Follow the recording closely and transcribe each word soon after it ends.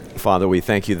Father, we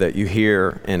thank you that you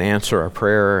hear and answer our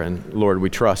prayer. And Lord,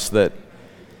 we trust that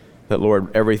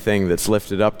Lord, everything that's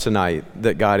lifted up tonight,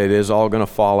 that God, it is all going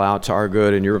to fall out to our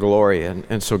good and your glory.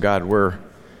 And so God, we're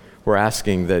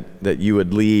asking that you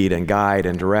would lead and guide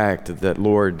and direct, that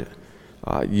Lord,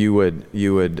 you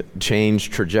would change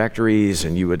trajectories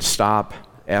and you would stop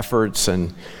efforts,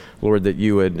 and Lord, that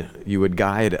you would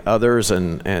guide others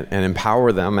and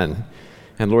empower them,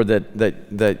 and Lord,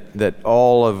 that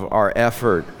all of our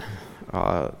effort,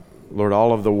 Lord,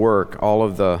 all of the work, all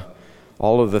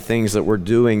of the things that we're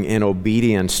doing in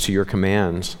obedience to your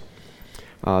commands,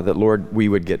 that Lord, we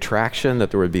would get traction,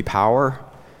 that there would be power,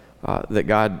 that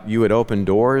God, you would open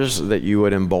doors, that you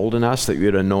would embolden us, that you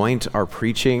would anoint our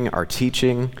preaching, our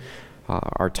teaching,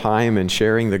 our time in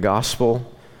sharing the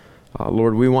gospel.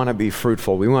 Lord, we want to be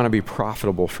fruitful. We want to be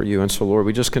profitable for you. And so, Lord,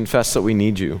 we just confess that we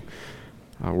need you.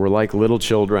 We're like little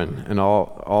children, and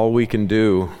all we can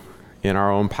do in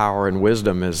our own power and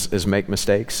wisdom is make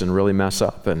mistakes and really mess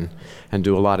up and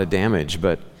do a lot of damage.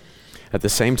 But at the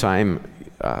same time,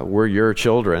 we're your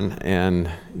children, and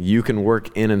you can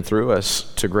work in and through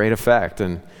us to great effect.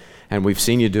 And we've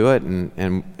seen you do it,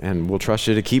 and we'll trust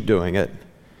you to keep doing it.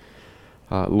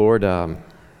 Lord, I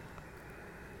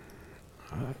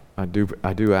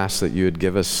do ask that you would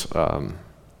give us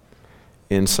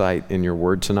insight in your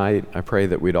word tonight. I pray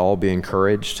that we'd all be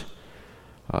encouraged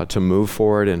to move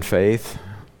forward in faith,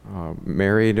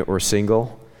 married or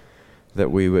single, that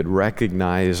we would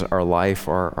recognize our life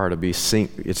are to be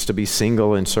it's to be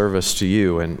single in service to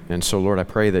you. And so, Lord, I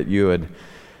pray that you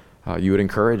would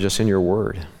encourage us in your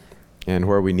word. And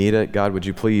where we need it, God, would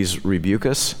you please rebuke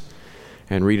us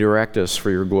and redirect us for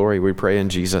your glory, we pray in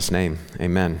Jesus' name.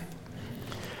 Amen.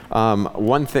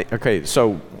 One thing, okay,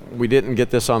 so we didn't get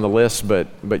this on the list,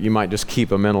 but you might just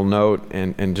keep a mental note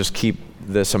and just keep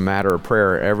this a matter of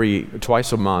prayer.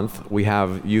 Twice a month, we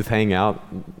have youth hangout.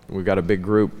 We've got a big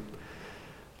group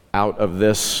out of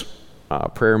this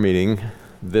prayer meeting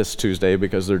this Tuesday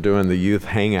because they're doing the youth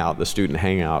hangout, the student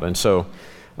hangout. And so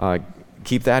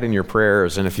keep that in your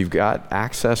prayers. And if you've got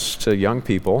access to young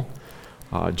people,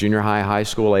 junior high, high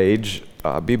school age,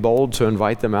 be bold to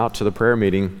invite them out to the prayer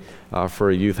meeting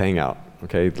for a youth hangout.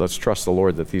 Okay, let's trust the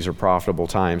Lord that these are profitable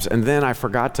times. And then I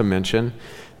forgot to mention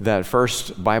that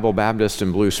First Bible Baptist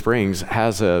in Blue Springs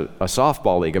has a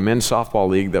softball league, a men's softball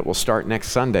league that will start next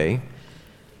Sunday.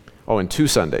 Oh, in 2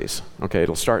 Sundays. Okay,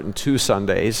 it'll start in 2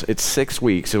 Sundays. It's 6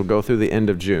 weeks. It'll go through the end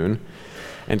of June.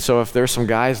 And so if there's some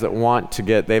guys that want to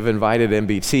they've invited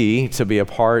MBT to be a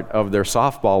part of their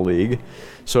softball league.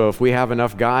 So if we have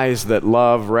enough guys that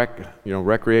love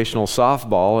recreational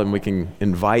softball, and we can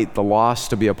invite the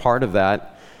lost to be a part of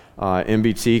that,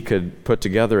 MBT could put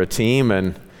together a team,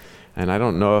 and I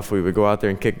don't know if we would go out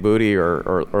there and kick booty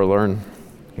or learn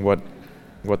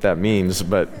what that means,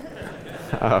 but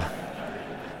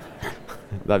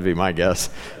that'd be my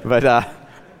guess. But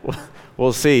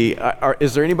we'll see.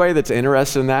 Is there anybody that's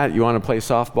interested in that? You want to play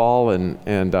softball,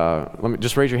 and let me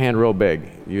just raise your hand real big.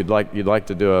 You'd like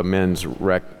to do a men's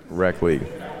rec league,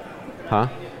 huh?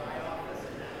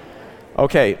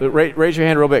 Okay, raise your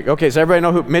hand real big. Okay, so everybody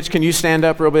know who? Mitch, can you stand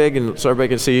up real big and so everybody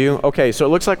can see you? Okay, so it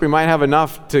looks like we might have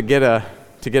enough to get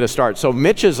a start. So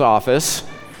Mitch's office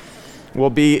will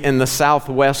be in the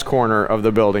southwest corner of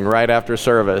the building right after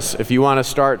service. If you want to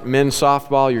start men's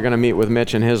softball, you're going to meet with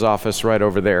Mitch in his office right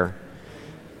over there.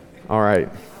 All right.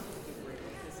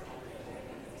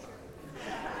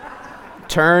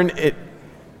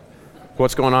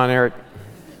 What's going on, Eric?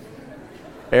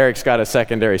 Eric's got a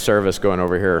secondary service going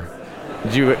over here.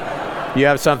 You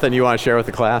have something you want to share with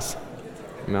the class?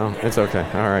 No? It's okay.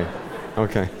 All right.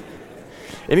 Okay.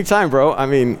 Anytime, bro. I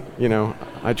mean,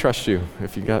 I trust you.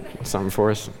 If you got something for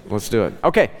us, let's do it.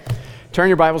 Okay. Turn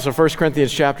your Bibles to 1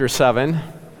 Corinthians chapter 7.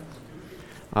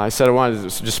 I said I wanted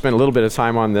to just spend a little bit of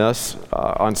time on this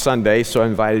on Sunday, so I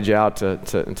invited you out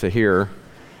to hear.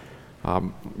 Our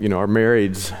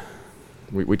marrieds,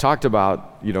 we talked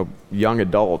about, young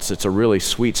adults. It's a really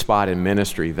sweet spot in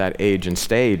ministry, that age and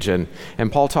stage. And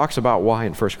Paul talks about why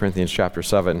in 1 Corinthians chapter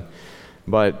 7.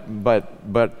 But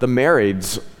the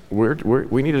marrieds,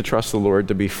 we need to trust the Lord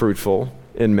to be fruitful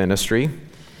in ministry.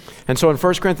 And so in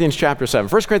 1 Corinthians chapter 7,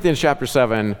 1 Corinthians chapter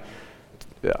 7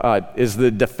 is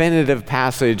the definitive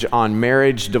passage on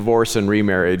marriage, divorce, and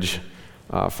remarriage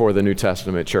for the New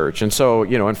Testament church. And so,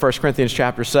 in 1 Corinthians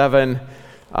chapter 7,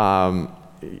 1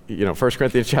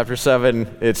 Corinthians chapter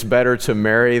 7, it's better to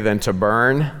marry than to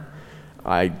burn.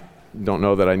 I don't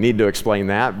know that I need to explain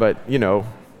that, but,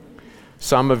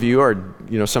 some of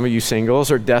you singles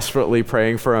are desperately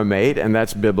praying for a mate, and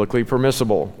that's biblically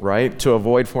permissible, right? To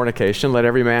avoid fornication, let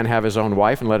every man have his own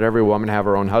wife, and let every woman have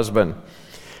her own husband.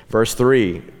 Verse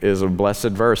 3 is a blessed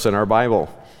verse in our Bible.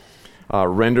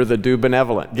 Render the due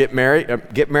benevolent. Get married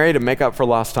and make up for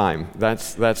lost time.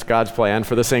 That's God's plan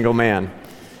for the single man.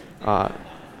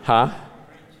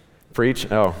 Preach?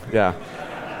 Oh, yeah.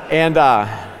 And,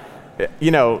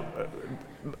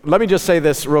 let me just say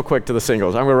this real quick to the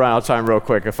singles. I'm going to run out of time real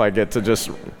quick if I get to just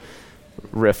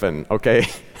riffing, okay?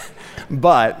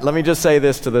 But let me just say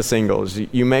this to the singles.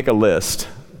 You make a list.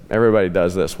 Everybody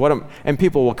does this. And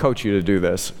people will coach you to do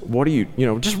this. What do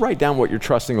just write down what you're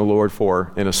trusting the Lord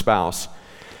for in a spouse.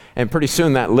 And pretty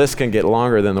soon that list can get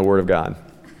longer than the Word of God.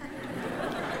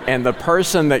 And the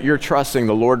person that you're trusting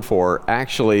the Lord for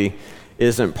actually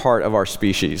isn't part of our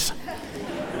species.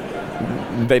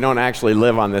 They don't actually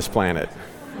live on this planet,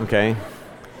 okay?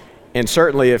 And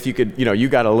certainly if you could, you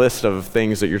got a list of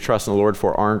things that you're trusting the Lord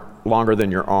for aren't longer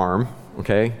than your arm,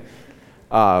 okay?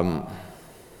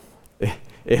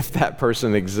 If that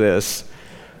person exists,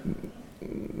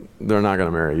 they're not going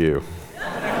to marry you.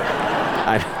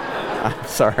 I'm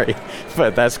sorry,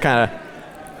 but that's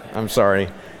I'm sorry.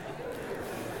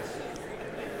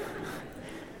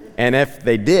 And if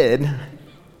they did,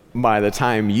 by the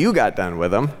time you got done with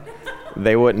them,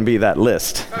 they wouldn't be that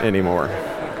list anymore.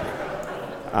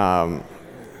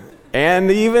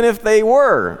 And even if they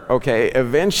were, okay,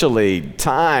 eventually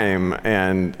time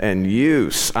and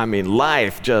use,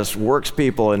 life just works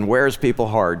people and wears people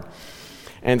hard.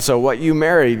 And so what you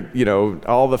married,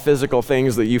 all the physical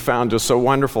things that you found just so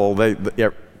wonderful,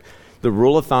 the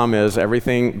rule of thumb is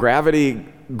everything, gravity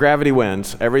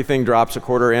wins. Everything drops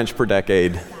 1/4 inch per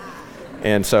decade.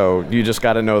 And so you just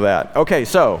got to know that. Okay, I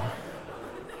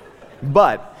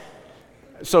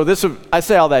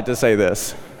say all that to say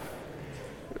this.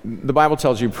 The Bible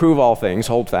tells you, prove all things,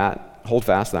 hold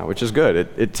fast that which is good.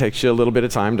 It takes you a little bit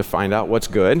of time to find out what's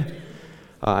good.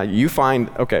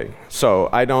 So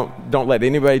I don't let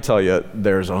anybody tell you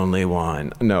there's only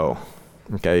one. No.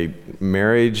 Okay,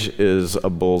 marriage is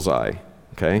a bullseye,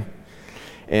 okay?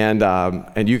 And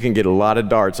you can get a lot of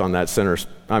darts on that center,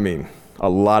 a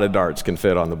lot of darts can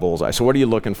fit on the bullseye. So what are you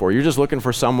looking for? You're just looking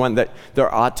for someone that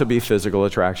there ought to be physical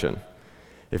attraction.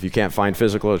 If you can't find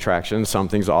physical attraction,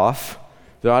 something's off.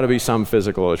 There ought to be some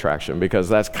physical attraction because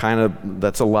that's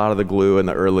a lot of the glue in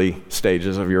the early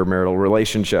stages of your marital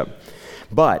relationship.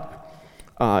 But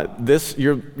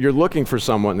you're looking for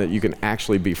someone that you can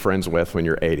actually be friends with when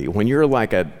you're 80. When you're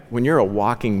a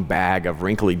walking bag of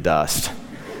wrinkly dust,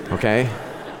 okay?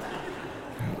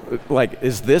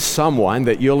 Is this someone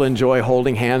that you'll enjoy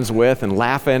holding hands with and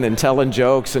laughing and telling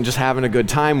jokes and just having a good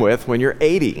time with when you're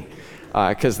 80?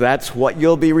 Because that's what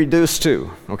you'll be reduced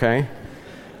to, okay?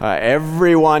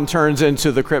 Everyone turns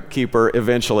into the crypt keeper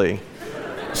eventually.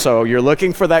 So you're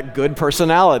looking for that good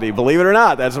personality. Believe it or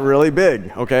not, that's really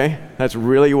big, okay? That's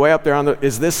really way up there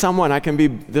is this someone I can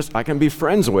be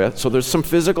friends with? So there's some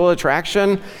physical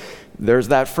attraction. There's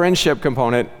that friendship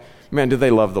component. Man, do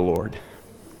they love the Lord?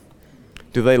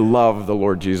 Do they love the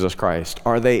Lord Jesus Christ?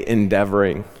 Are they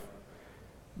endeavoring?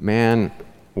 Man,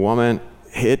 woman,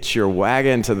 hitch your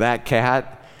wagon to that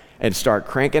cat and start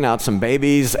cranking out some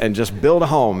babies and just build a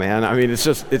home, man.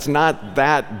 It's not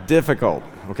that difficult,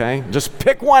 okay? Just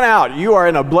pick one out. You are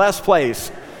in a blessed place.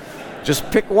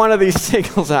 Just pick one of these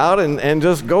singles out and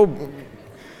just go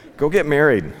get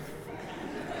married.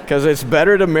 Because it's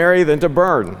better to marry than to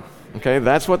burn, okay?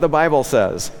 That's what the Bible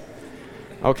says.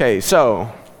 Okay,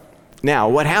 so now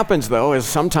what happens though is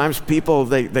sometimes people,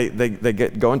 they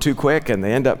get going too quick and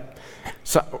they end up,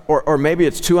 or maybe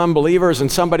it's two unbelievers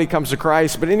and somebody comes to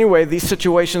Christ. But anyway, these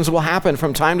situations will happen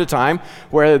from time to time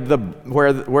where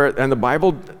and the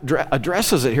Bible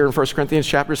addresses it here in 1 Corinthians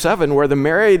chapter 7, where the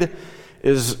married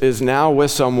is now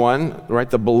with someone, right?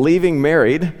 The believing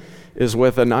married is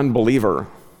with an unbeliever,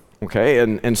 okay?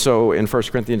 And so in 1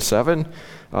 Corinthians 7,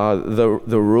 the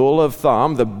rule of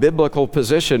thumb, the biblical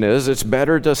position is it's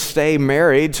better to stay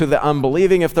married to the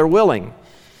unbelieving if they're willing.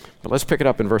 But let's pick it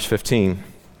up in verse 15.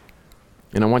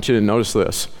 And I want you to notice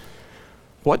this.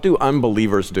 What do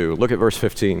unbelievers do? Look at verse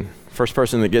 15. First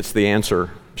person that gets the answer,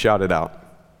 shout it out.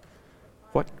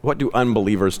 What do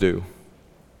unbelievers do?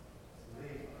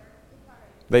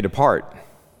 They depart.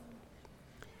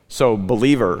 So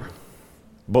believers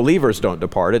don't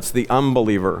depart. It's the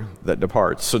unbeliever that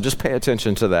departs. So just pay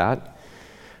attention to that.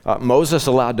 Moses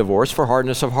allowed divorce for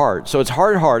hardness of heart. So it's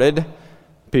hard-hearted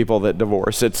people that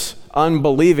divorce. It's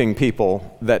unbelieving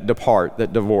people that depart,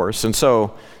 that divorce. And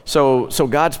so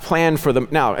God's plan for them.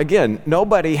 Now, again,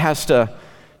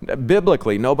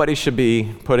 biblically, nobody should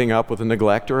be putting up with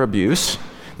neglect or abuse.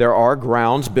 There are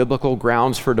biblical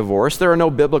grounds for divorce. There are no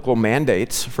biblical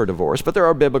mandates for divorce, but there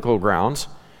are biblical grounds.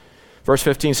 Verse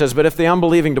 15 says, but if the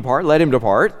unbelieving depart, let him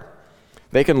depart.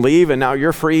 They can leave, and now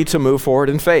you're free to move forward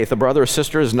in faith. A brother or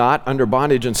sister is not under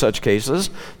bondage in such cases,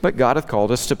 but God hath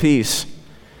called us to peace.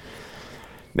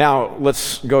 Now,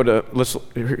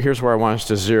 here's where I want us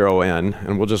to zero in,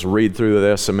 and we'll just read through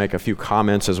this and make a few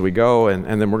comments as we go, and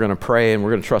then we're going to pray, and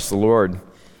we're going to trust the Lord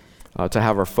to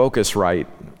have our focus right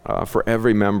for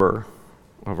every member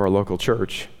of our local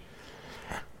church.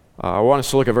 I want us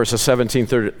to look at verses 17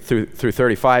 through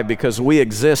 35 because we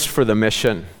exist for the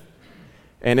mission.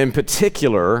 And in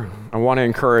particular, I want to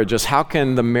encourage us, how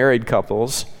can the married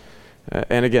couples,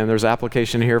 and again, there's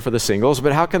application here for the singles,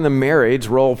 but how can the marrieds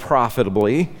roll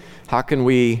profitably? How can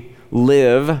we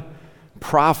live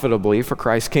profitably for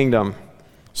Christ's kingdom?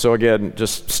 So again,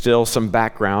 just still some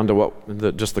background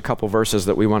to just the couple verses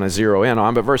that we want to zero in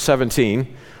on. But verse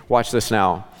 17, watch this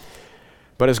now.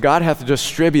 But as God hath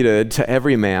distributed to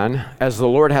every man, as the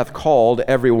Lord hath called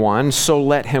every one, so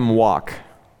let him walk.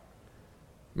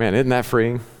 Man, isn't that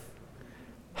freeing?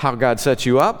 How God sets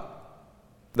you up,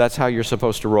 that's how you're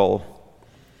supposed to roll.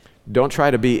 Don't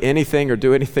try to be anything or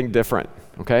do anything different,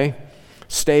 okay?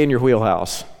 Stay in your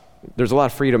wheelhouse. There's a lot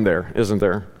of freedom there, isn't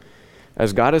there?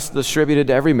 As God has distributed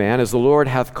to every man, as the Lord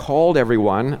hath called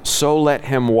everyone, so let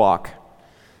him walk.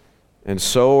 And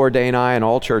so ordain I in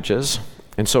all churches.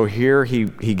 And so here he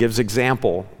gives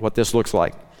example what this looks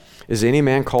like. Is any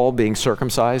man called being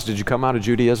circumcised? Did you come out of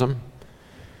Judaism?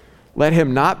 Let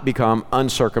him not become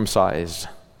uncircumcised.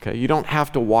 Okay, you don't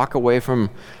have to walk away from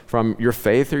your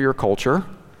faith or your culture.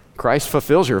 Christ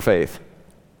fulfills your faith.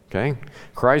 Okay,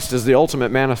 Christ is the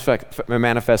ultimate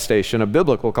manifestation of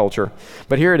biblical culture.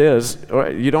 But here it is.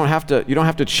 You don't have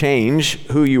to change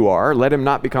who you are. Let him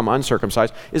not become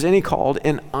uncircumcised. Is any called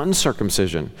in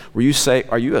uncircumcision?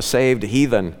 Are you a saved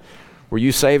heathen? Were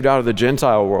you saved out of the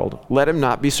Gentile world? Let him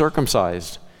not be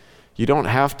circumcised. You don't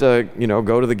have to,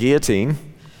 go to the guillotine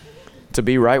to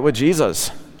be right with Jesus.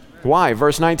 Why?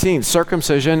 Verse 19,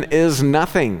 circumcision is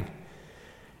nothing,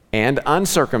 and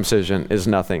uncircumcision is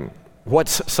nothing.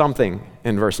 What's something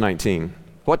in verse 19?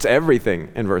 What's everything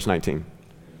in verse 19?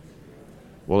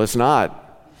 Well, it's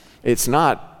not the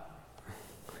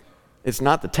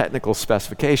technical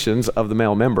specifications of the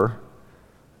male member.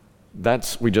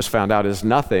 We just found out is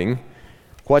nothing.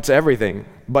 What's everything?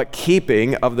 But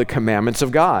keeping of the commandments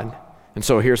of God. And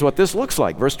so here's what this looks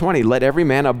like. Verse 20, let every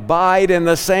man abide in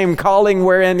the same calling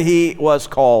wherein he was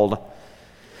called.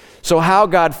 So how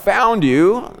God found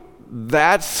you,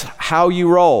 that's how you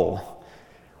roll.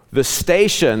 The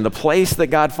station, the place that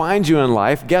God finds you in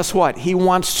life, guess what? He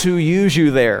wants to use you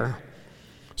there.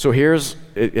 So he's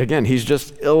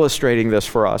just illustrating this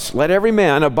for us. Let every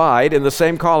man abide in the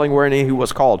same calling wherein he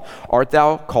was called. Art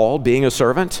thou called being a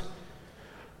servant?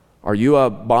 Are you a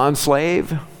bond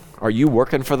slave? Are you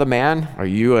working for the man? Are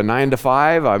you a 9 to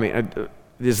 5? I mean,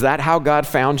 is that how God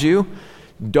found you?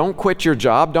 Don't quit your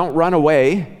job. Don't run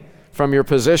away from your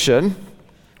position,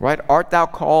 right? Art thou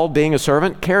called being a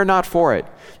servant? Care not for it.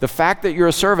 The fact that you're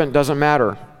a servant doesn't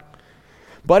matter.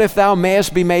 But if thou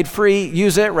mayest be made free,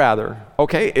 use it rather.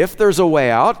 Okay, if there's a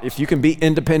way out, if you can be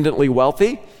independently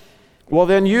wealthy, well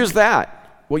then use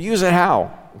that. Well, use it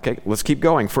how? Okay, let's keep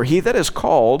going. For he that is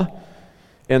called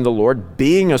in the Lord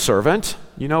being a servant,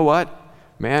 you know what?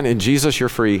 Man, in Jesus you're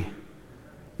free.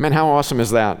 Man, how awesome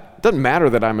is that? It doesn't matter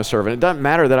that I'm a servant. It doesn't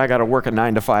matter that I got to work a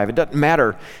 9 to 5. It doesn't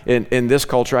matter in this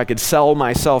culture I could sell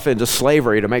myself into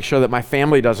slavery to make sure that my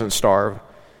family doesn't starve.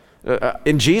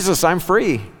 In Jesus, I'm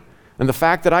free. And the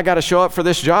fact that I got to show up for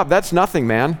this job, that's nothing,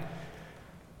 man.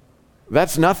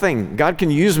 That's nothing. God can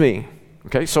use me.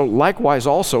 Okay, so likewise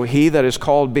also, he that is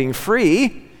called being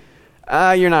free,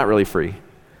 you're not really free.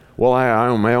 Well, I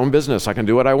own my own business. I can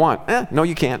do what I want. No,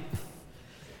 you can't.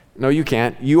 No, you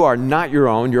can't. You are not your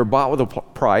own. You're bought with a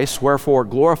price. Wherefore,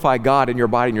 glorify God in your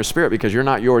body and your spirit, because you're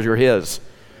not yours, you're his.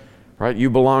 Right?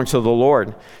 You belong to the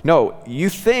Lord. No, you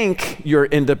think you're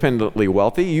independently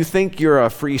wealthy. You think you're a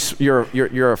free spirit.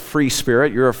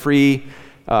 You're a free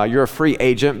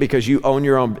agent because you own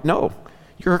your own. No,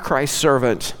 you're a Christ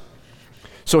servant.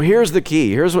 So here's the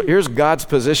key. Here's God's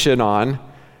position on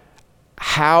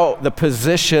how the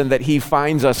position that he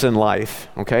finds us in life,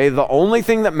 okay? The only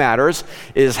thing that matters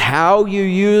is how you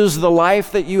use the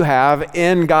life that you have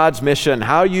in God's mission,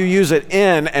 how you use it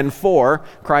in and for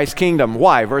Christ's kingdom.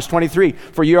 Why? Verse 23,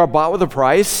 for you are bought with a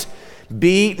price.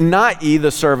 Be not ye the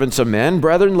servants of men.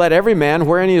 Brethren, let every man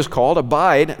wherein he is called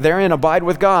abide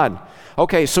with God.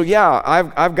 Okay, so yeah,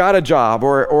 I've got a job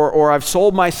or I've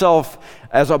sold myself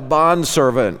as a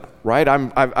bondservant, right?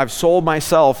 I've sold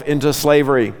myself into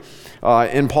slavery.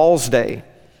 In Paul's day.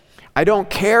 I don't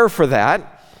care for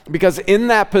that, Because in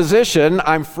that position,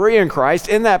 I'm free in Christ.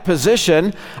 In that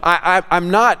position, I'm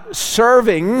not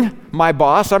serving my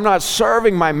boss. I'm not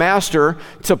serving my master.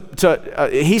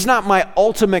 He's not my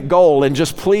ultimate goal in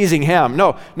just pleasing him.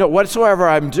 No, whatsoever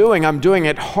I'm doing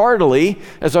it heartily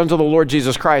as unto the Lord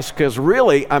Jesus Christ, because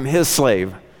really, I'm his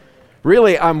slave.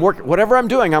 Really, whatever I'm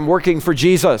doing, I'm working for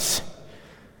Jesus.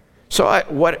 So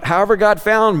however God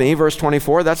found me, verse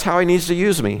 24, that's how he needs to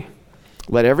use me.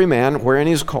 Let every man, wherein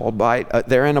he's called,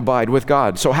 therein abide with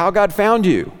God. So how God found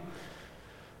you?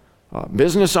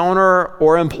 Business owner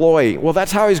or employee? Well,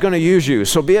 that's how he's going to use you.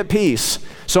 So be at peace.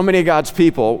 So many of God's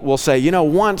people will say,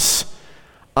 once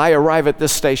I arrive at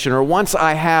this station, or once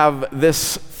I have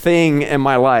this thing in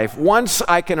my life, once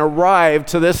I can arrive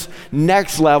to this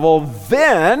next level,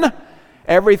 then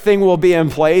everything will be in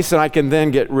place and I can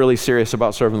then get really serious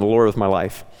about serving the Lord with my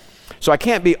life. So I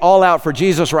can't be all out for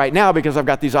Jesus right now because I've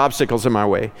got these obstacles in my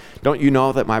way. Don't you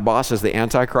know that my boss is the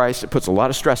Antichrist? It puts a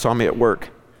lot of stress on me at work.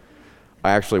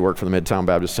 I actually work for the Midtown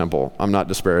Baptist Temple. I'm not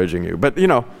disparaging you, but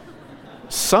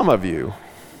some of you.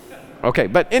 Okay,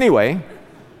 but anyway,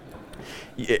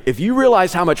 if you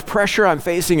realize how much pressure I'm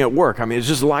facing at work, it's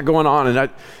just a lot going on,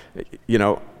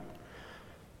 and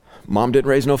mom didn't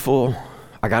raise no fool.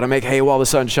 I got to make hay while the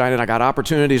sun's shining. I got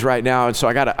opportunities right now, and so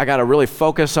I got to really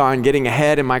focus on getting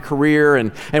ahead in my career.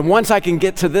 And once I can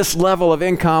get to this level of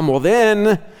income, well,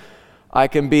 then I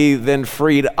can be then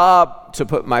freed up to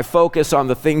put my focus on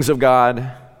the things of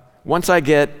God. Once I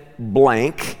get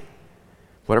blank,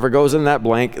 whatever goes in that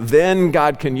blank, then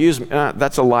God can use me.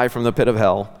 That's a lie from the pit of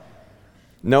hell.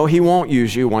 No, he won't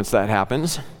use you once that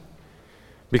happens,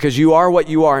 because you are what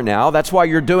you are now. That's why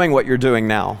you're doing what you're doing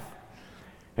now.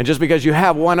 And just because you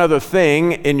have one other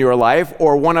thing in your life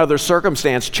or one other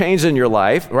circumstance change in your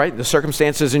life, right? The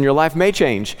circumstances in your life may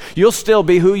change. You'll still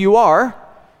be who you are,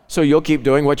 so you'll keep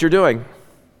doing what you're doing.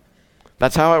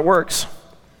 That's how it works.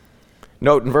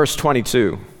 Note in verse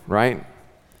 22, right?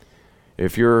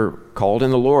 If you're called in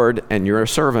the Lord and you're a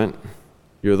servant,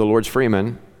 you're the Lord's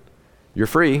freeman, you're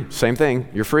free, same thing,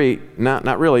 you're free.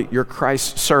 Not really, you're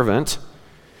Christ's servant.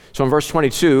 So in verse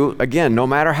 22, again, no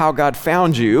matter how God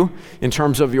found you in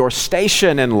terms of your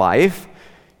station in life,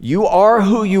 you are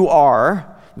who you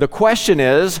are. The question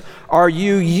is, are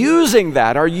you using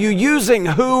that? Are you using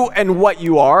who and what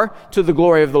you are to the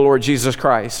glory of the Lord Jesus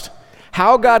Christ?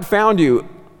 How God found you,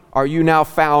 are you now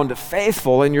found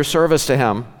faithful in your service to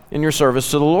him, in your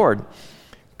service to the Lord?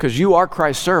 Because you are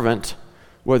Christ's servant,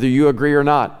 whether you agree or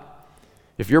not.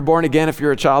 If you're born again, if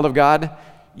you're a child of God,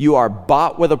 you are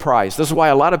bought with a price. This is why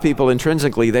a lot of people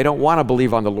intrinsically, they don't want to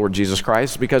believe on the Lord Jesus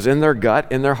Christ, because in their gut,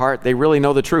 in their heart, they really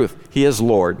know the truth. He is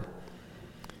Lord.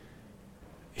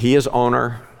 He is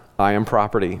owner. I am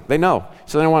property. They know.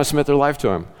 So they don't want to submit their life to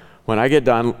him. When I get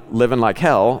done living like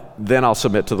hell, then I'll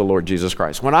submit to the Lord Jesus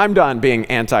Christ. When I'm done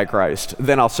being Antichrist,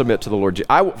 then I'll submit to the Lord.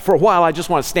 For a while, I just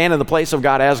want to stand in the place of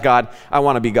God as God. I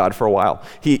want to be God for a while.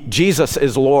 Jesus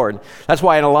is Lord. That's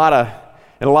why in a lot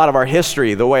of our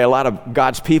history, the way a lot of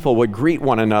God's people would greet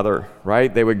one another,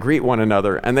 right? They would greet one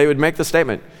another, and they would make the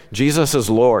statement, Jesus is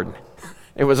Lord.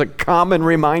 It was a common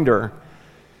reminder.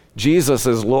 Jesus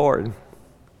is Lord.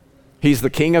 He's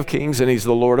the King of Kings, and he's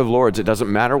the Lord of Lords. It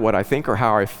doesn't matter what I think or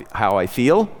how I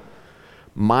feel.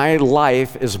 My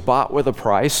life is bought with a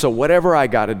price, so whatever I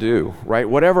got to do, right?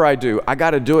 Whatever I do, I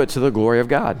got to do it to the glory of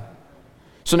God.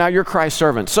 So now you're Christ's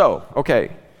servant. So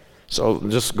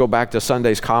just go back to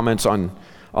Sunday's comments on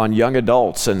young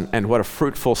adults and what a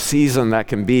fruitful season that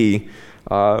can be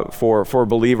for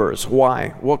believers.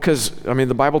 Why? Well, because,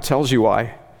 the Bible tells you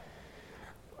why.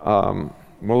 Well,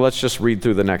 let's just read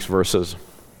through the next verses.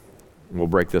 We'll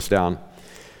break this down.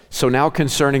 So now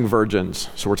concerning virgins,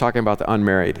 so we're talking about the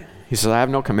unmarried. He says, I have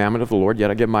no commandment of the Lord, yet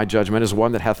I give my judgment as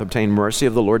one that hath obtained mercy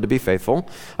of the Lord to be faithful.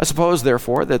 I suppose,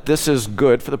 therefore, that this is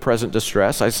good for the present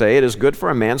distress. I say, it is good for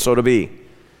a man so to be.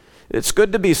 It's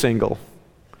good to be single.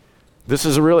 This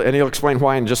is and he'll explain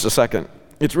why in just a second.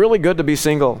 It's really good to be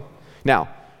single. Now,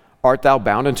 art thou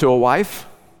bound unto a wife?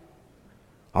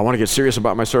 I want to get serious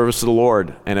about my service to the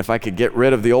Lord, and if I could get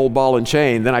rid of the old ball and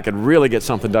chain, then I could really get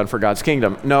something done for God's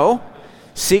kingdom. No,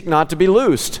 seek not to be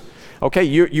loosed. Okay,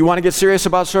 you want to get serious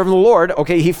about serving the Lord.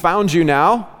 Okay, he found you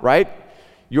now, right?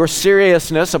 Your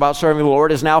seriousness about serving the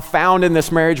Lord is now found in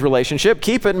this marriage relationship.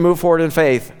 Keep it and move forward in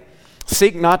faith.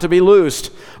 Seek not to be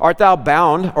loosed. Art thou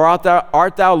bound, or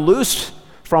art thou loosed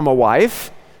from a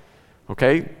wife?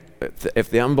 Okay, if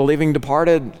the unbelieving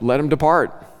departed, let him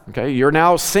depart. Okay, you're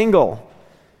now single.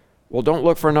 Well, don't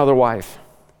look for another wife.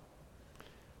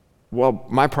 Well,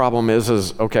 my problem is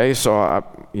okay, so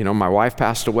my wife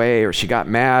passed away, or she got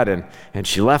mad and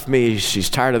she left me. She's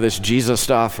tired of this Jesus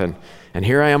stuff, and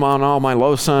here I am on all my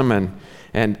lonesome,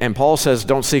 and Paul says,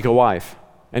 don't seek a wife.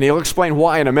 And he'll explain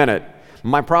why in a minute.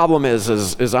 My problem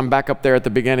is I'm back up there at the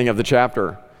beginning of the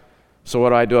chapter. So what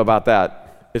do I do about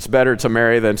that? It's better to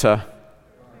marry than to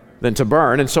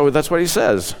burn. And so that's what he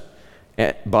says.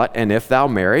 And if thou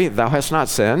marry, thou hast not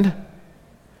sinned.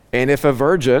 And if a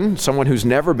virgin, someone who's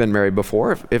never been married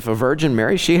before, if a virgin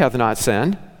marry, she hath not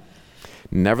sinned.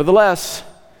 Nevertheless,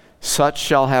 such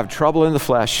shall have trouble in the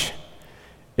flesh.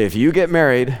 If you get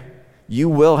married, you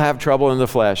will have trouble in the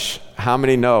flesh. How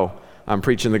many know I'm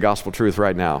preaching the gospel truth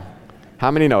right now?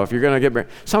 How many know if you're going to get married?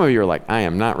 Some of you are like, I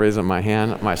am not raising my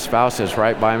hand. My spouse is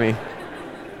right by me.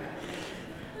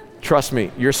 Trust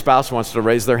me, your spouse wants to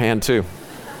raise their hand too.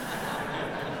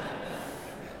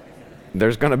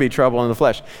 There's going to be trouble in the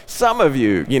flesh. Some of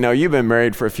you, you've been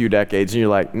married for a few decades and you're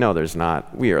like, no, there's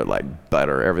not. We are like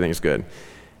butter. Everything's good.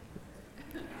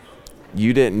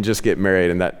 You didn't just get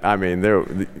married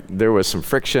there was some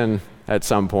friction at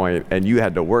some point and you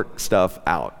had to work stuff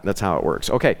out. That's how it works.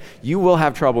 Okay, you will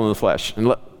have trouble in the flesh.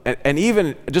 And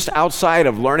even just outside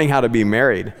of learning how to be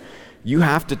married, you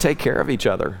have to take care of each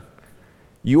other.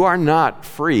 You are not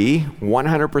free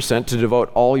 100% to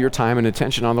devote all your time and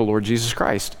attention on the Lord Jesus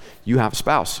Christ. You have a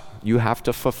spouse. You have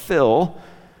to fulfill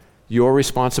your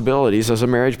responsibilities as a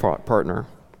marriage partner.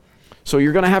 So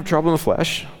you're going to have trouble in the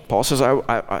flesh. Paul says,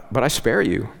 but I spare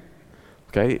you.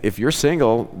 Okay, if you're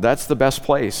single, that's the best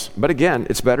place. But again,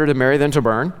 it's better to marry than to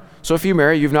burn. So if you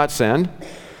marry, you've not sinned.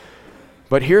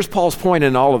 But here's Paul's point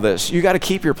in all of this. You got to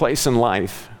keep your place in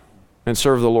life and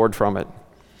serve the Lord from it.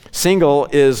 Single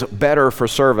is better for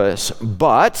service,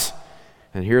 but,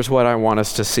 and here's what I want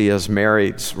us to see as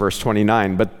marrieds, verse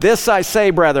 29, but this I say,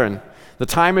 brethren, the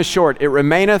time is short, it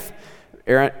remaineth.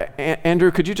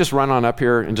 Andrew, could you just run on up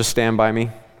here and just stand by me?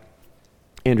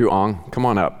 Andrew Ong, come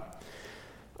on up.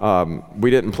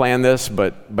 We didn't plan this,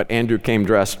 but Andrew came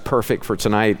dressed perfect for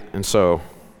tonight, and so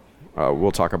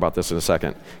we'll talk about this in a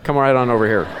second. Come right on over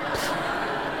here.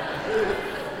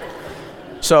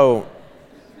 So,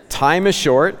 time is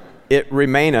short, it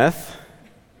remaineth,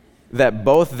 that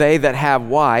both they that have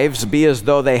wives be as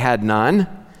though they had none,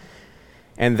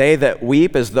 and they that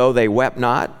weep as though they wept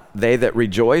not, they that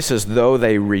rejoice as though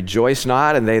they rejoice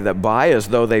not, and they that buy as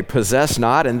though they possess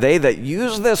not, and they that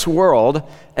use this world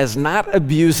as not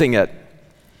abusing it.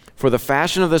 For the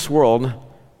fashion of this world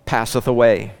passeth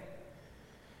away.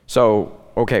 So,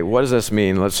 okay, what does this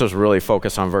mean? Let's just really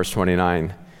focus on verse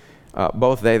 29.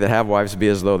 Both they that have wives be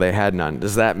as though they had none.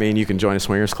 Does that mean you can join a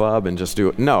swingers club and just do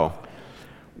it? No.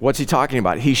 What's he talking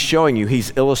about? He's showing you,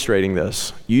 he's illustrating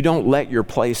this. You don't let your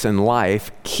place in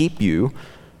life keep you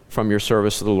from your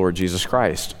service to the Lord Jesus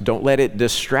Christ. Don't let it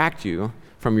distract you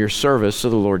from your service to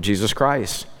the Lord Jesus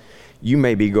Christ. You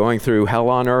may be going through hell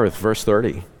on earth, verse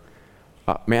 30.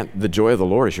 Man, the joy of the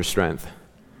Lord is your strength,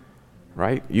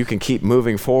 right? You can keep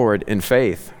moving forward in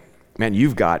faith. Man,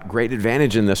 you've got great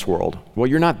advantage in this world. Well,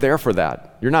 you're not there for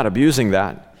that. You're not abusing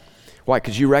that. Why?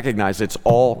 Because you recognize it's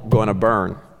all going to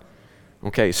burn.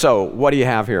 Okay, so what do you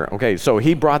have here? Okay, so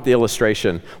he brought the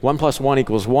illustration. 1 + 1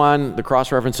 = 1. The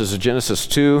cross references is Genesis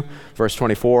 2, verse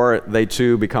 24. They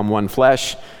two become one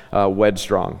flesh, wed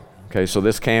strong. Okay, so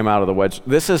this came out of the wedge.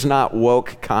 This is not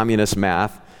woke communist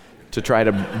math to try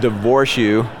to divorce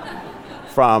you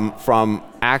from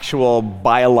actual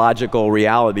biological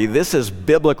reality. This is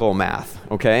biblical math,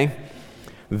 okay?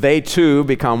 They two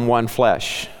become one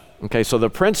flesh. Okay, so the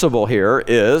principle here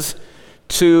is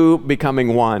two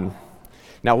becoming one.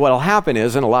 Now, what'll happen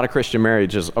is, in a lot of Christian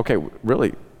marriages, okay,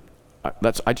 really,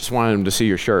 I just wanted them to see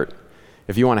your shirt.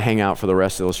 If you want to hang out for the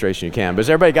rest of the illustration, you can. But has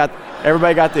everybody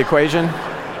got the equation?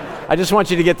 I just want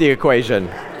you to get the equation.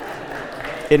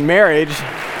 In marriage,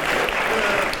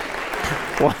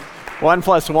 1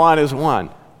 + 1 is 1.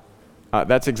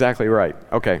 That's exactly right.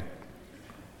 Okay.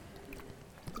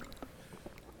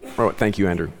 Oh, thank you,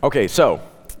 Andrew. Okay, so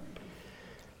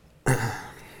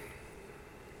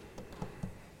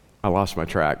I lost my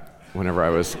track whenever I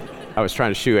was trying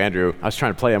to shoo Andrew. I was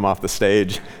trying to play him off the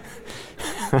stage.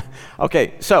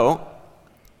 Okay, so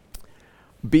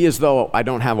be as though I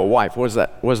don't have a wife. What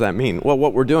does that mean? Well,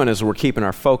 what we're doing is we're keeping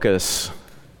our focus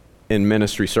in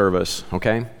ministry service,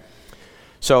 okay?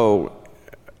 So,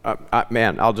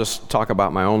 I'll just talk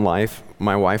about my own life.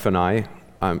 My wife and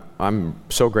I'm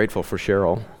so grateful for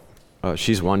Cheryl.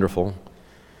 She's wonderful.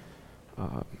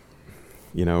 I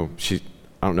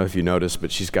don't know if you noticed,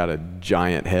 but she's got a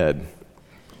giant head.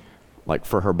 Like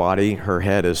for her body, her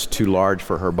head is too large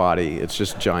for her body. It's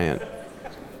just giant.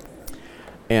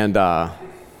 And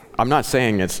I'll I'm not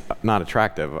saying it's not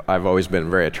attractive. I've always been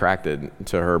very attracted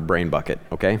to her brain bucket,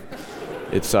 okay?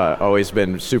 It's always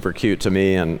been super cute to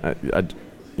me, and, but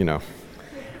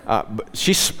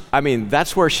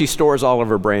that's where she stores all of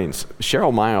her brains.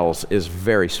 Cheryl Miles is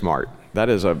very smart. That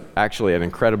is actually an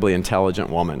incredibly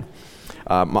intelligent woman.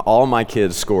 All my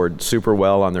kids scored super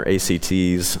well on their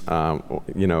ACTs.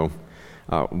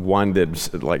 One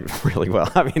did like really well.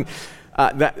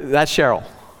 That's Cheryl,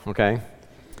 okay?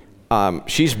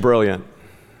 She's brilliant.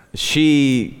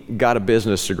 She got a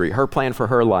business degree. Her plan for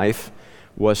her life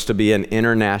was to be an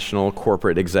international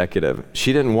corporate executive.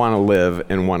 She didn't want to live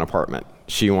in one apartment.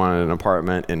 She wanted an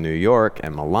apartment in New York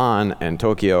and Milan and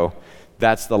Tokyo.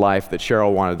 That's the life that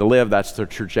Cheryl wanted to live. That's the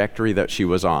trajectory that she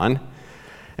was on.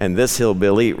 And this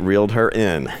hillbilly reeled her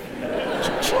in.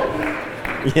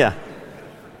 Yeah.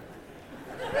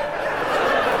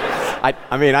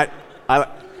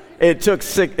 It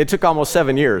took almost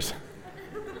 7 years.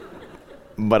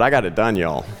 But I got it done,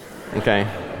 y'all. Okay?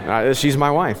 She's my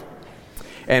wife.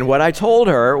 And what I told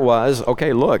her was,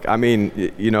 okay, look,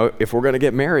 if we're going to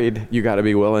get married, you got to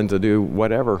be willing to do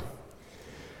whatever.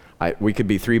 We could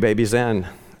be 3 babies in,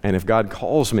 and if God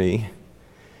calls me,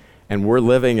 and we're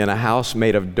living in a house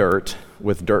made of dirt,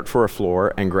 with dirt for a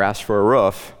floor and grass for a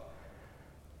roof,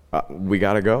 we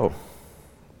got to go.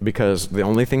 Because the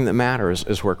only thing that matters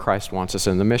is where Christ wants us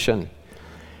in the mission.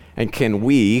 And can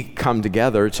we come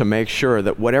together to make sure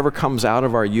that whatever comes out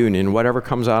of our union, whatever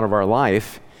comes out of our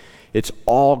life, it's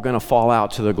all going to fall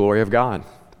out to the glory of God.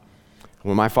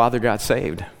 When my father got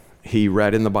saved, he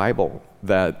read in the Bible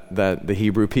that the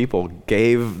Hebrew people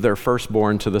gave their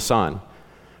firstborn to the son,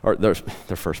 or their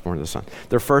firstborn to the son.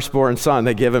 Their firstborn son,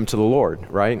 they give him to the Lord,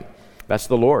 right? That's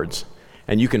the Lord's.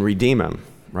 And you can redeem him,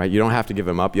 right? You don't have to give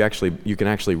him up. You can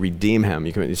actually redeem him.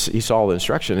 He saw the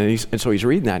instruction, and so he's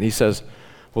reading that, and he says,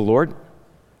 well, Lord,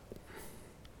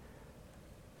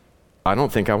 I don't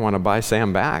think I want to buy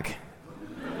Sam back.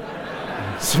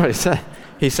 That's what he said.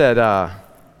 He said,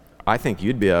 I think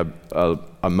you'd be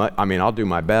I'll do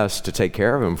my best to take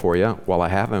care of him for you while I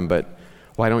have him, but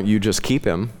why don't you just keep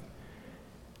him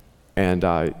and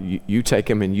you take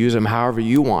him and use him however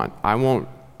you want. I won't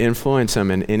influence him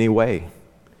in any way.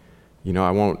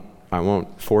 I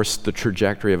won't force the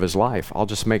trajectory of his life. I'll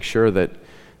just make sure that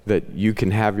you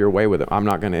can have your way with him. I'm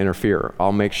not going to interfere.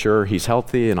 I'll make sure he's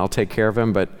healthy and I'll take care of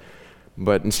him, but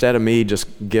instead of me just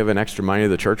giving extra money to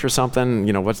the church or something,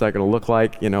 what's that going to look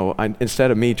like?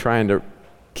 Instead of me trying to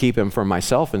keep him for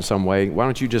myself in some way, why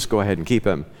don't you just go ahead and keep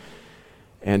him?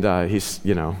 And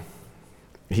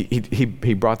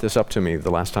he brought this up to me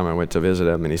the last time I went to visit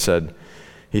him, and he said,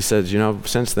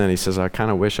 since then, he says, I kind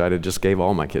of wish I'd have just gave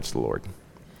all my kids to the Lord.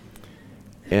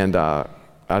 And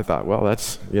I thought, well,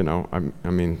 that's,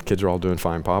 kids are all doing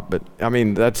fine, Pop, but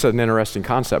that's an interesting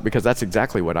concept because that's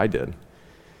exactly what I did.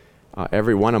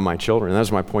 Every one of my children,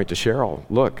 that's my point to Cheryl.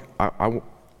 Look,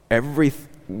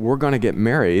 we're going to get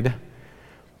married,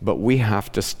 but we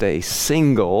have to stay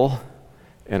single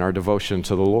in our devotion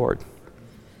to the Lord.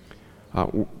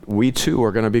 We too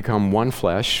are going to become one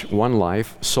flesh, one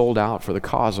life, sold out for the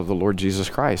cause of the Lord Jesus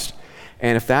Christ.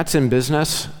 And if that's in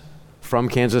business, from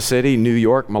Kansas City, New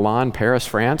York, Milan, Paris,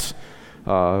 France,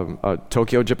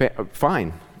 Tokyo, Japan,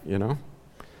 fine,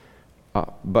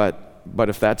 But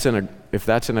if that's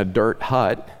in a dirt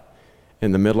hut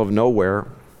in the middle of nowhere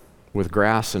with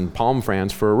grass and palm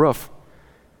fronds for a roof,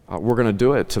 we're going to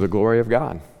do it to the glory of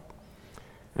God.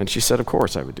 And she said, of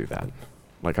course I would do that.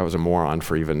 Like I was a moron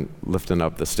for even lifting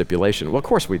up the stipulation. Well, of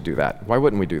course we'd do that. Why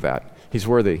wouldn't we do that? He's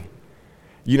worthy.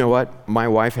 You know what? My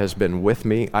wife has been with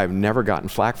me. I've never gotten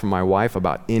flack from my wife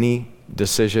about any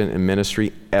decision in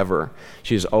ministry ever.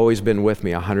 She's always been with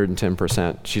me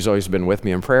 110%. She's always been with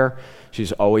me in prayer.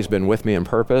 She's always been with me in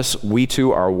purpose. We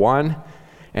two are one,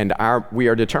 and we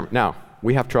are determined. Now,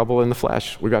 we have trouble in the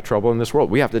flesh. We got trouble in this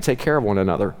world. We have to take care of one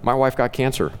another. My wife got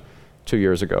cancer 2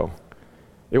 years ago.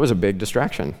 It was a big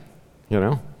distraction,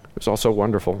 It was also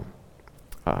wonderful.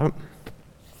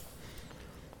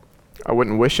 I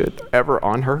wouldn't wish it ever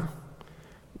on her,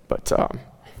 but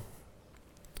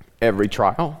every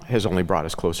trial has only brought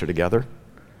us closer together.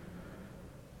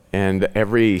 And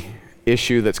every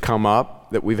issue that's come up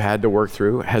that we've had to work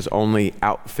through has only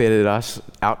outfitted us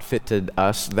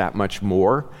that much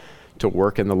more to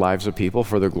work in the lives of people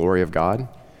for the glory of God.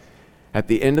 At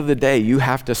the end of the day, you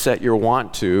have to set your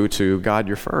want to God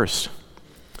you're first.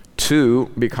 To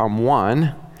become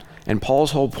one. And Paul's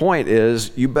whole point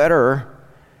is you better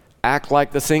act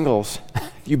like the singles.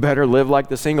 You better live like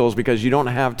the singles because you don't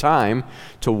have time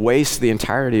to waste the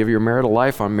entirety of your marital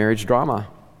life on marriage drama.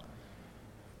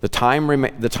 The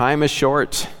time is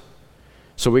short,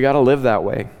 so we got to live that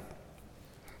way.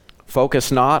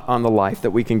 Focus not on the life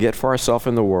that we can get for ourselves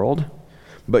in the world,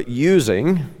 but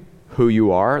using who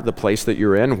you are, the place that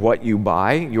you're in, what you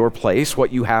buy, your place,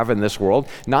 what you have in this world,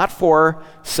 not for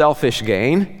selfish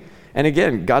gain. And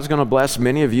again, God's going to bless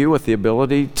many of you with the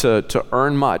ability to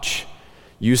earn much.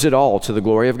 Use it all to the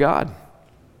glory of God.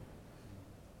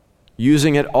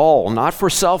 Using it all, not for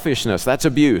selfishness. That's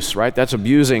abuse, right? That's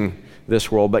abusing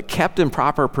this world, but kept in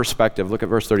proper perspective. Look at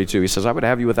verse 32. He says, I would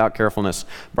have you without carefulness.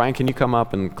 Brian, can you come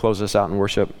up and close this out in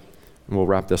worship? And we'll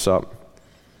wrap this up.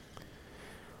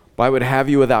 But I would have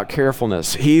you without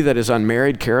carefulness. He that is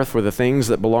unmarried careth for the things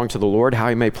that belong to the Lord, how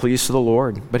he may please to the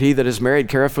Lord. But he that is married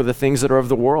careth for the things that are of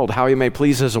the world, how he may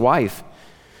please his wife.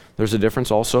 There's a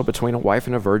difference also between a wife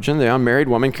and a virgin. The unmarried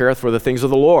woman careth for the things of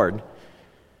the Lord.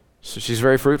 So she's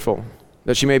very fruitful,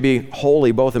 that she may be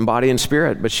holy both in body and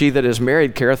spirit. But she that is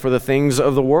married careth for the things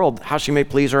of the world, how she may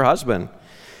please her husband.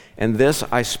 And this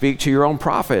I speak to your own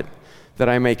profit, that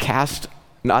I may cast,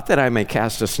 not that I may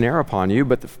cast a snare upon you,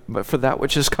 but for that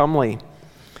which is comely,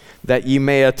 that ye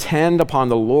may attend upon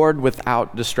the Lord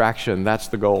without distraction. That's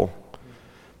the goal.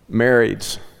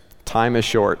 Marrieds, time is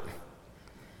short.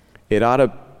 We ought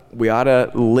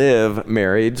to live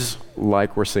marrieds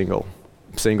like we're single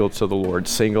to the Lord,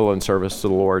 single in service to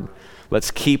the Lord.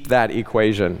 Let's keep that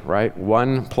equation, right?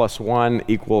 1 + 1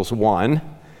 = 1.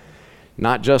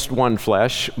 Not just one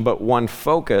flesh, but one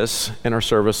focus in our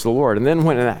service to the Lord. And then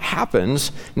when that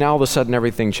happens, now all of a sudden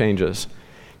everything changes.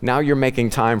 Now you're making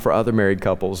time for other married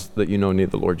couples that you know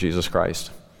need the Lord Jesus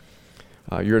Christ.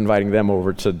 You're inviting them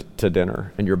over to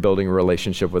dinner, and you're building a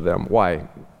relationship with them. Why?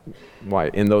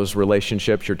 In those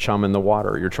relationships, you're chumming the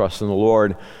water. You're trusting the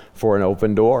Lord for an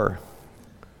open door.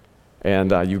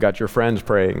 And you've got your friends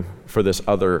praying for this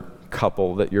other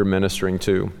couple that you're ministering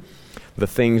to. The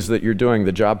things that you're doing,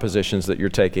 the job positions that you're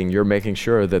taking, you're making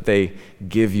sure that they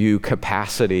give you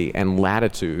capacity and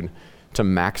latitude to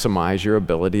maximize your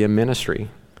ability in ministry.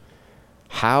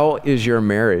 How is your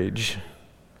marriage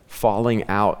falling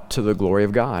out to the glory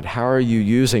of God? How are you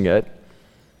using it,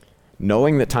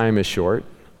 knowing that time is short,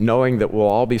 knowing that we'll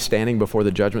all be standing before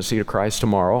the judgment seat of Christ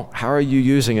tomorrow? How are you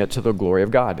using it to the glory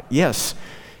of God? Yes,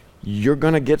 you're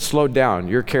going to get slowed down.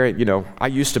 You're carrying, I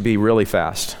used to be really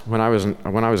fast. When I was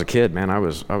a kid, man,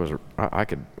 I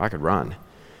could run.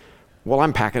 Well,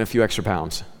 I'm packing a few extra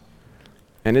pounds,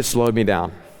 and it slowed me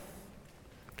down.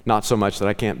 Not so much that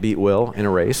I can't beat Will in a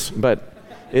race, but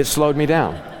it slowed me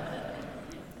down.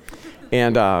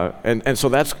 And so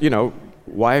that's,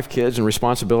 wife, kids, and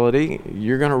responsibility.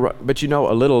 You're going to, but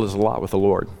a little is a lot with the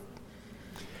Lord.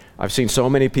 I've seen so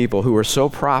many people who are so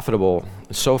profitable,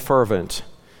 so fervent,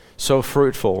 so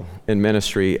fruitful in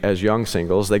ministry as young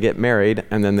singles. They get married,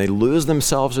 and then they lose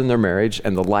themselves in their marriage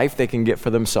and the life they can get for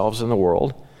themselves in the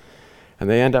world, and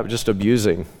they end up just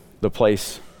abusing the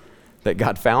place that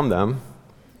God found them,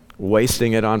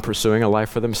 wasting it on pursuing a life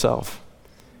for themselves.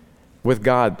 With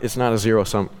God, it's not a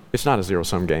zero-sum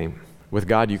game. With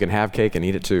God, you can have cake and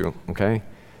eat it too, okay?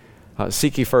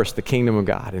 Seek ye first the kingdom of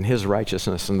God and his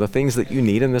righteousness, and the things that you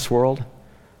need in this world,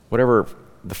 whatever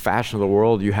the fashion of the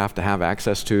world you have to have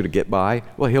access to get by,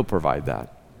 well, he'll provide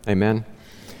that. Amen.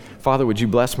 Father, would you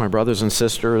bless my brothers and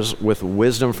sisters with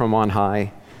wisdom from on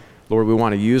high? Lord, we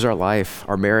want to use our life,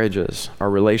 our marriages, our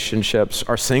relationships,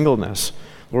 our singleness.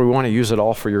 Lord, we want to use it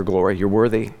all for your glory. You're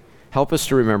worthy. Help us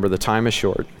to remember the time is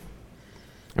short,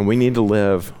 and we need to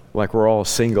live like we're all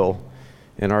single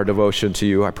in our devotion to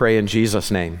you. I pray in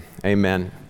Jesus' name. Amen.